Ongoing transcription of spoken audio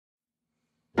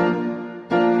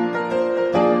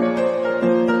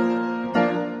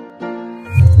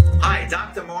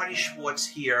everybody, Schwartz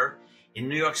here in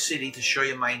New York City to show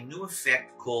you my new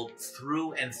effect called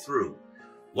Through and Through.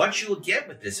 What you will get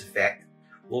with this effect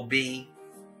will be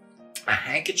a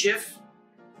handkerchief,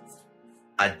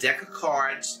 a deck of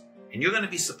cards, and you're going to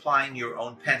be supplying your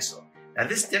own pencil. Now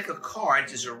this deck of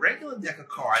cards is a regular deck of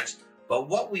cards, but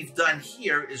what we've done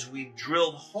here is we've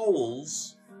drilled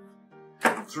holes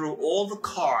through all the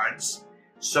cards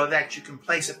so that you can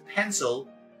place a pencil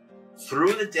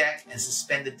through the deck and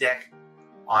suspend the deck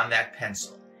on that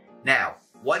pencil. Now,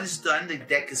 what is done, the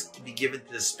deck is to be given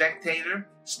to the spectator.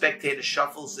 Spectator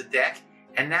shuffles the deck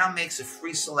and now makes a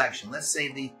free selection. Let's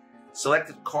say the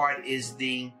selected card is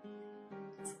the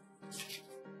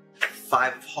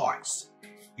 5 of hearts.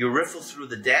 You riffle through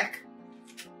the deck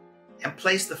and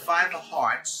place the 5 of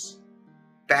hearts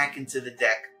back into the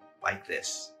deck like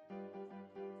this.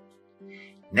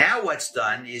 Now what's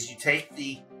done is you take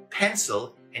the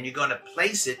pencil and you're going to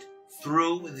place it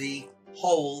through the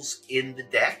holes in the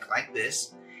deck like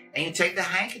this, and you take the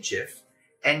handkerchief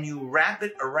and you wrap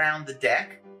it around the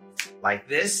deck like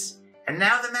this, and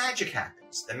now the magic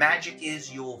happens. The magic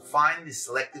is you will find the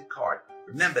selected card.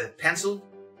 Remember, the pencil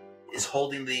is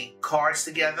holding the cards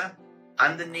together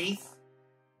underneath,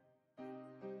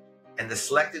 and the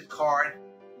selected card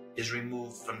is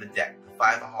removed from the deck, the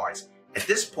 5 of hearts. At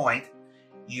this point,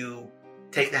 you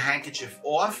take the handkerchief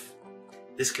off.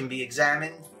 This can be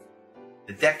examined,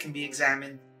 the deck can be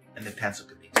examined, and the pencil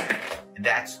can be examined. And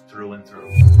that's Through and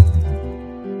Through.